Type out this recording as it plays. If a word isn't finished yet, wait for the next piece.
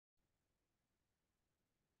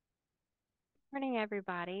Morning,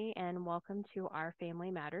 everybody, and welcome to our Family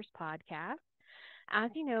Matters podcast. As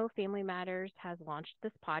you know, Family Matters has launched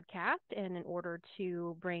this podcast in order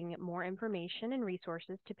to bring more information and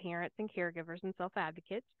resources to parents and caregivers and self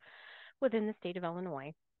advocates within the state of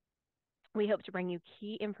Illinois. We hope to bring you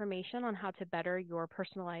key information on how to better your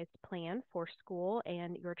personalized plan for school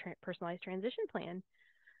and your personalized transition plan.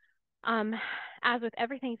 Um, as with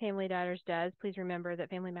everything Family Matters does, please remember that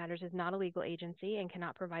Family Matters is not a legal agency and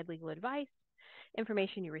cannot provide legal advice.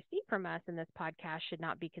 Information you receive from us in this podcast should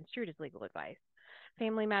not be construed as legal advice.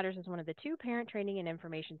 Family Matters is one of the two parent training and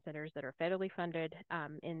information centers that are federally funded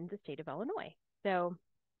in the state of Illinois. So,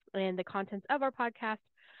 and the contents of our podcast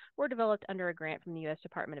were developed under a grant from the U.S.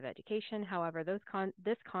 Department of Education. However, this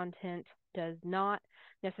content does not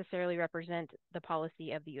necessarily represent the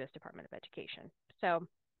policy of the U.S. Department of Education. So,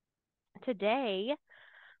 today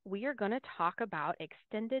we are going to talk about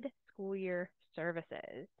extended school year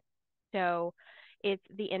services. So it's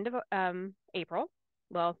the end of April,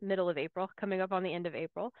 well, middle of April, coming up on the end of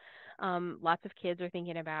April. Lots of kids are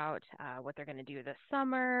thinking about what they're going to do this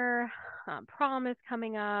summer. Prom is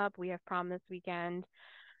coming up. We have prom this weekend.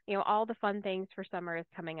 All the fun things for summer is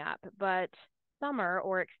coming up. But summer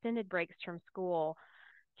or extended breaks from school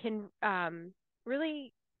can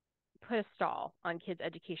really put a stall on kids'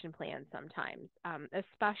 education plans sometimes,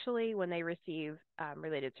 especially when they receive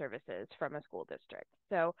related services from a school district.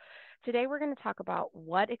 So, today we're going to talk about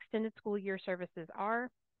what extended school year services are,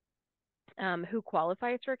 who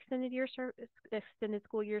qualifies for extended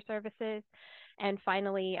school year services, and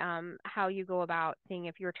finally, how you go about seeing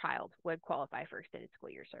if your child would qualify for extended school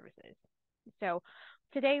year services. So,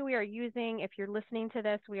 today we are using, if you're listening to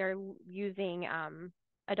this, we are using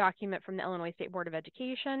a document from the Illinois State Board of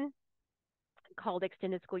Education called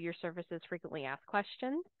Extended School Year Services Frequently Asked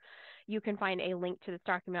Questions. You can find a link to this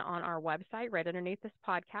document on our website right underneath this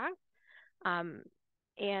podcast. Um,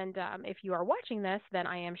 and if you are watching this, then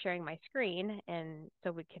I am sharing my screen, and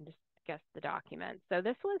so we can discuss the document. So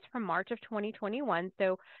this was from March of 2021,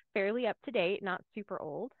 so fairly up to date, not super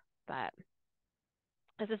old, but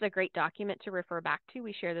this is a great document to refer back to.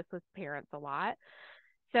 We share this with parents a lot.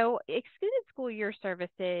 So, extended school year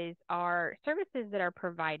services are services that are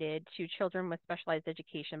provided to children with specialized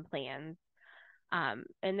education plans,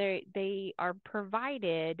 and they are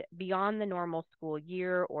provided beyond the normal school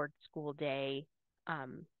year or school day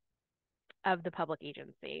um, of the public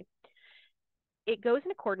agency. It goes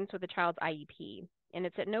in accordance with the child's IEP, and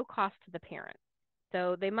it's at no cost to the parent.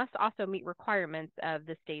 So, they must also meet requirements of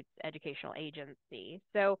the state's educational agency.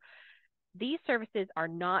 So, these services are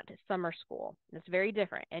not summer school. It's very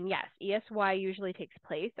different. And yes, ESY usually takes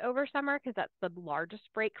place over summer because that's the largest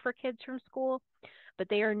break for kids from school, but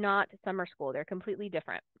they are not summer school. They're completely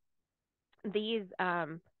different. These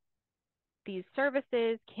these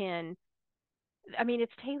services can, I mean,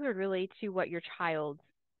 it's tailored really to what your child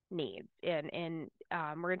needs. And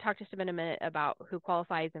we're going to talk just a minute about who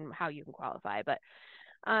qualifies and how you can qualify. But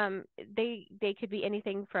um, they could be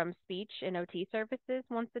anything from speech and OT services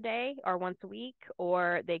once a day or once a week,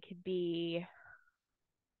 or they could be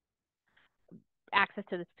access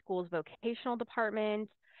to the school's vocational department.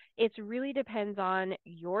 It really depends on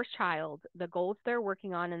your child, the goals they're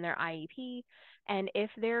working on in their IEP, and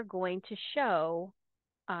if they're going to show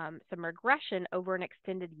some regression over an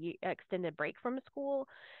extended break from school,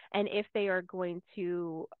 and if they are going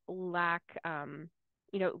to lack,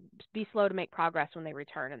 be slow to make progress when they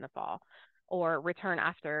return in the fall or return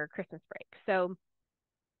after Christmas break. So,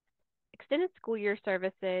 extended school year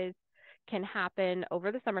services can happen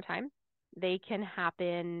over the summertime. They can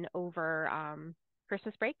happen over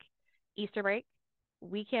Christmas break, Easter break,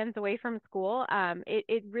 weekends away from school.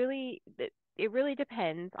 It really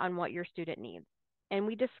depends on what your student needs. And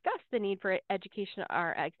we discuss the need for education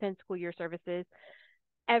or extended school year services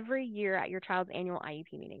every year at your child's annual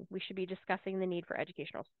IEP meeting. We should be discussing the need for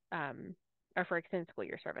educational or for extended school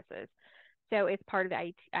year services. So it's part of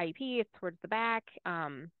the IEP. It's towards the back.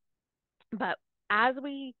 But as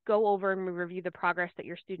we go over and we review the progress that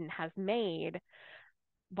your student has made,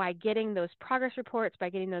 by getting those progress reports, by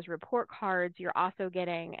getting those report cards, you're also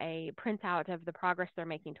getting a printout of the progress they're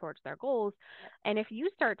making towards their goals. And if you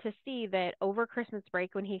start to see that over Christmas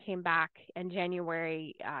break, when he came back in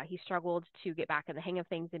January, he struggled to get back in the hang of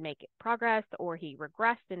things and make progress, or he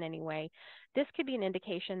regressed in any way, this could be an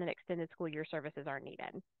indication that extended school year services are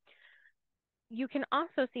needed. You can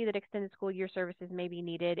also see that extended school year services may be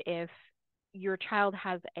needed if your child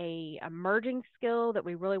has a emerging skill that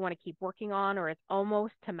we really want to keep working on, or it's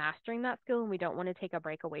almost to mastering that skill and we don't want to take a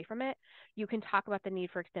break away from it. You can talk about the need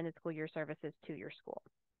for extended school year services to your school.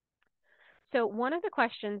 So one of the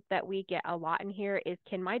questions that we get a lot in here is,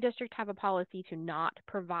 can my district have a policy to not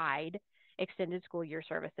provide extended school year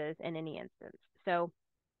services in any instance? So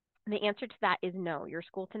the answer to that is no. Your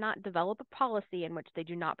school cannot develop a policy in which they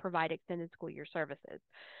do not provide extended school year services.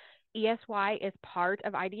 ESY is part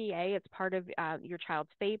of IDEA. It's part of your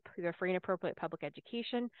child's FAPE, your free and appropriate public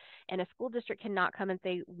education, and a school district cannot come and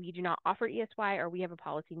say, we do not offer ESY, or we have a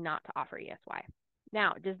policy not to offer ESY.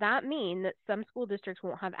 Now, does that mean that some school districts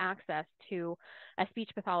won't have access to a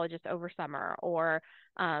speech pathologist over summer, or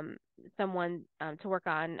someone to work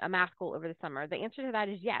on a math goal over the summer? The answer to that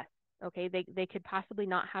is yes. Okay, they could possibly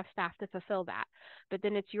not have staff to fulfill that. But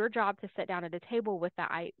then it's your job to sit down at a table with the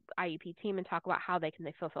IEP team and talk about how they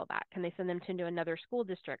fulfill that. Can they send them to another school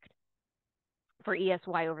district for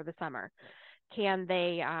ESY over the summer? Can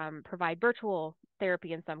they provide virtual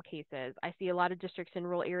therapy in some cases? I see a lot of districts in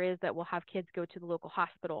rural areas that will have kids go to the local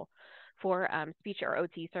hospital for speech or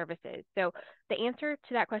OT services. So the answer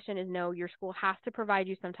to that question is no. Your school has to provide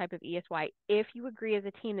you some type of ESY if you agree as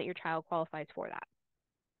a team that your child qualifies for that.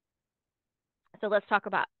 So let's talk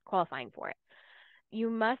about qualifying for it. You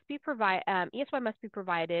must be ESY must be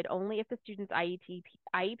provided only if the student's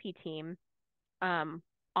IEP team on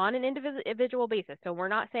an individual basis. So we're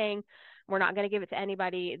not saying we're not going to give it to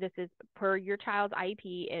anybody. This is per your child's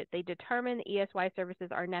IEP. They determine the ESY services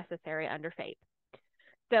are necessary under FAPE.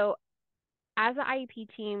 So as an IEP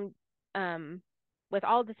team, with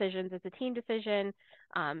all decisions, it's a team decision.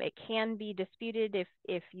 It can be disputed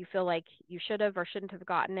if you feel like you should have or shouldn't have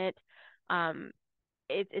gotten it.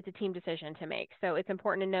 It's a team decision to make. So it's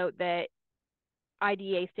important to note that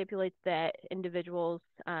IDEA stipulates that individuals'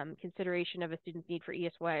 consideration of a student's need for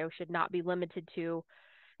ESY should not be limited to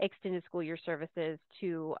extended school year services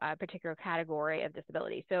to a particular category of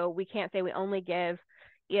disability. So we can't say we only give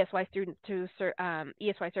ESY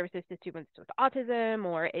ESY services to students with autism,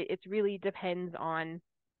 or it really depends on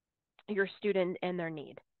your student and their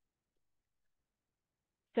need.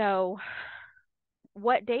 So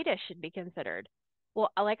what data should be considered? Well,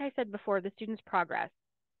 like I said before, the student's progress.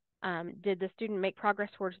 Did the student make progress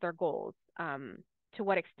towards their goals? To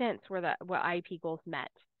what extent were what IEP goals met?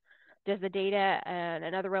 Does the data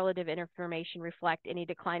and other relative information reflect any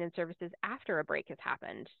decline in services after a break has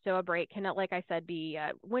happened? So a break can, like I said, be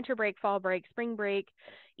winter break, fall break, spring break,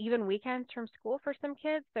 even weekends from school for some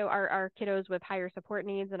kids. So our kiddos with higher support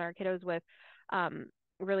needs and our kiddos with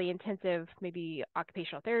really intensive maybe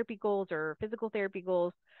occupational therapy goals or physical therapy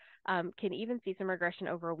goals can even see some regression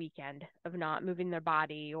over a weekend of not moving their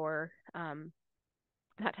body or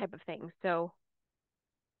that type of thing. So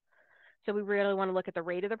we really want to look at the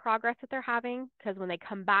rate of the progress that they're having, because when they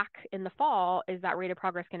come back in the fall, is that rate of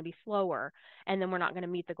progress going to be slower? And then we're not going to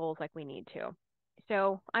meet the goals like we need to.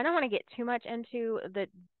 So I don't want to get too much into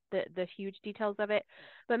the huge details of it,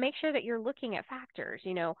 but make sure that you're looking at factors.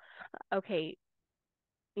 Okay,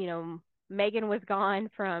 Megan was gone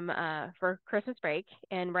for Christmas break,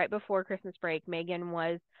 and right before Christmas break, Megan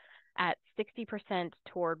was at 60%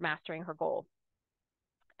 toward mastering her goal.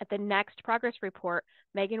 At the next progress report,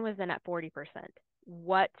 Megan was then at 40%.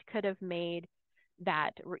 What could have made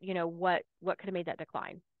that, what could have made that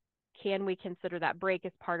decline? Can we consider that break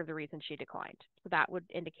as part of the reason she declined? So that would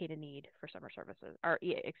indicate a need for summer services, or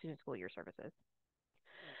school year services.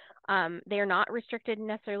 They are not restricted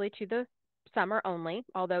necessarily to the summer only,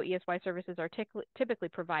 although ESY services are typically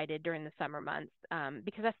provided during the summer months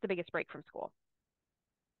because that's the biggest break from school.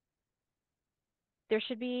 There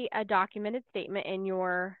should be a documented statement in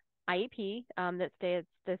your IEP that states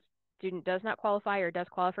the student does not qualify or does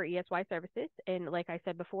qualify for ESY services. And like I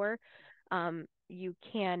said before, you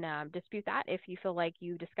can dispute that if you feel like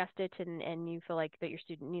you discussed it and you feel like that your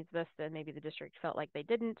student needs this, and maybe the district felt like they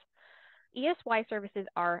didn't. ESY services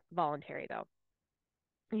are voluntary, though.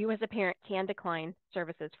 You as a parent can decline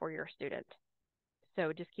services for your student.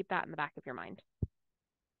 So just keep that in the back of your mind.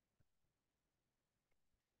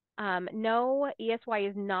 No, ESY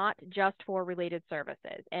is not just for related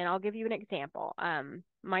services. And I'll give you an example.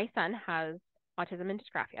 My son has autism and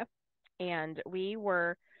dysgraphia, and we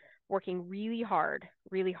were working really hard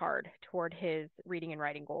toward his reading and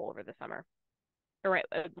writing goal over the summer, or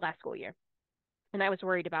last school year. And I was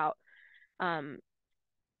worried about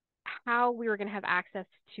how we were going to have access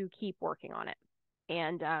to keep working on it.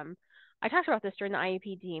 And I talked about this during the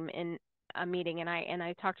IEP team in a meeting, and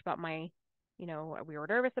I talked about we were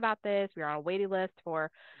nervous about this. We were on a waiting list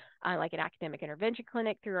for like an academic intervention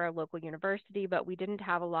clinic through our local university, but we didn't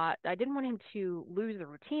have a lot. I didn't want him to lose the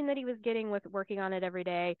routine that he was getting with working on it every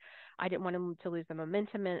day. I didn't want him to lose the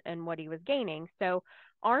momentum and what he was gaining. So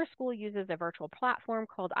our school uses a virtual platform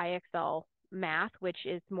called IXL Math, which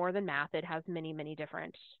is more than math. It has many, many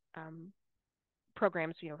different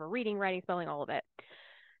programs, for reading, writing, spelling, all of it.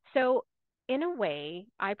 So, in a way,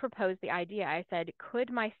 I proposed the idea. I said,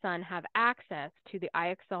 could my son have access to the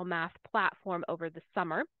IXL math platform over the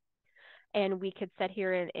summer? And we could sit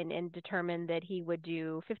here and determine that he would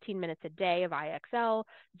do 15 minutes a day of IXL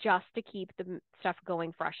just to keep the stuff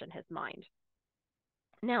going fresh in his mind.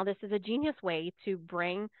 Now, this is a genius way to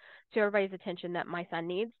bring to everybody's attention that my son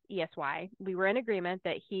needs ESY. We were in agreement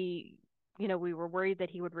that we were worried that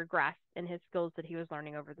he would regress in his skills that he was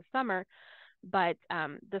learning over the summer. But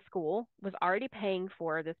the school was already paying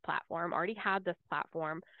for this platform, already had this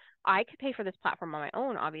platform. I could pay for this platform on my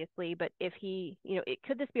own, obviously, but if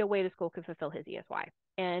could this be a way the school could fulfill his ESY?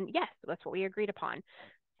 And yes, that's what we agreed upon.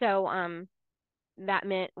 So that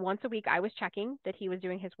meant once a week I was checking that he was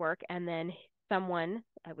doing his work, and then someone,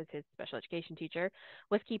 I was his special education teacher,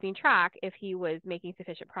 was keeping track if he was making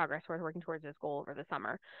sufficient progress towards working towards his goal over the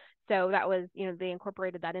summer. So that was, they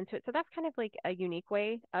incorporated that into it. So that's kind of like a unique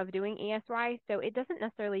way of doing ESY. So it doesn't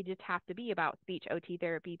necessarily just have to be about speech, OT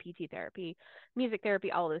therapy, PT therapy, music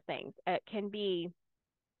therapy, all those things. It can be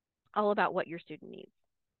all about what your student needs.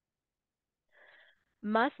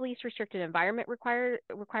 Must least restricted environment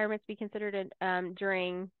requirements be considered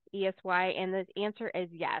during ESY? And the answer is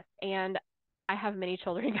yes. And I have many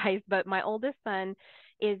children, guys, but my oldest son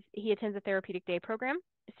he attends a therapeutic day program.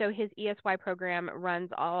 So his ESY program runs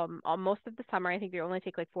most of the summer. I think they only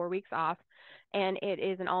take like 4 weeks off, and it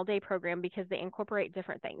is an all-day program because they incorporate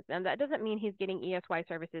different things. And that doesn't mean he's getting ESY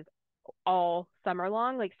services all summer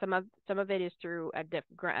long. Like some of it is through a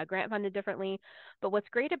grant funded differently. But what's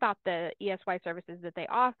great about the ESY services that they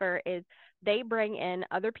offer is they bring in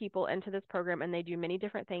other people into this program, and they do many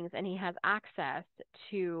different things, and he has access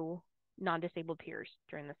to non-disabled peers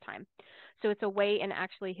during this time. So it's a way, and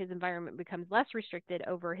actually his environment becomes less restricted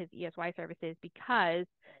over his ESY services because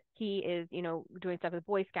he is, doing stuff with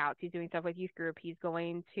Boy Scouts, he's doing stuff with youth group, he's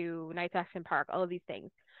going to Knights Action Park, all of these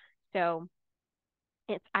things. So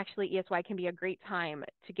it's actually ESY can be a great time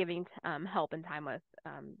to giving help and time with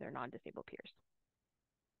their non-disabled peers.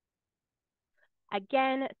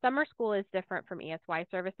 Again, summer school is different from ESY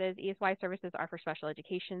services. ESY services are for special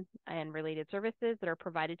education and related services that are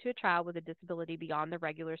provided to a child with a disability beyond the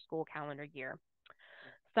regular school calendar year.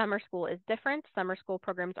 Summer school is different. Summer school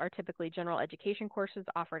programs are typically general education courses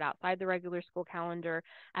offered outside the regular school calendar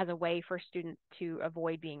as a way for students to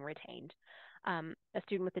avoid being retained. A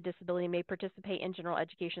student with a disability may participate in general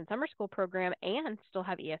education summer school program and still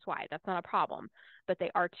have ESY. That's not a problem, but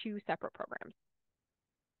they are two separate programs.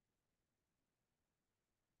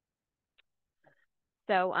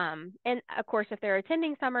 So, and of course, if they're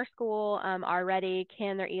attending summer school already,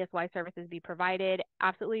 can their ESY services be provided?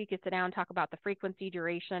 Absolutely. You could sit down and talk about the frequency,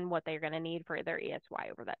 duration, what they're going to need for their ESY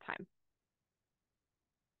over that time.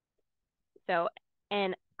 So,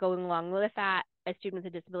 and going along with that, a student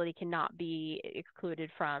with a disability cannot be excluded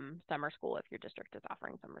from summer school if your district is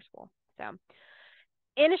offering summer school. So,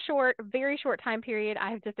 in a very short time period,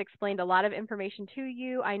 I've just explained a lot of information to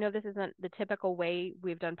you. I know this isn't the typical way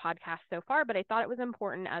we've done podcasts so far, but I thought it was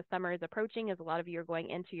important as summer is approaching, as a lot of you are going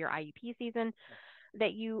into your IEP season,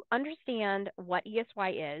 that you understand what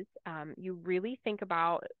ESY is. You really think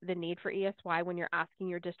about the need for ESY when you're asking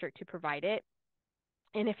your district to provide it.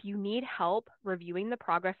 And if you need help reviewing the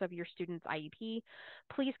progress of your student's IEP,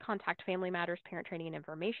 please contact Family Matters Parent Training and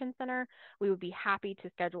Information Center. We would be happy to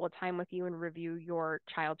schedule a time with you and review your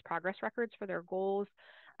child's progress records for their goals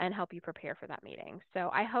and help you prepare for that meeting. So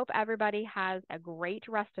I hope everybody has a great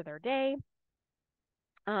rest of their day.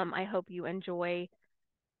 I hope you enjoy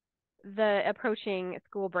the approaching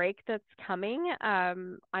school break that's coming.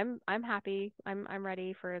 I'm happy. I'm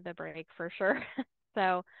ready for the break for sure.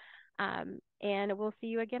 So and we'll see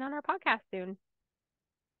you again on our podcast soon.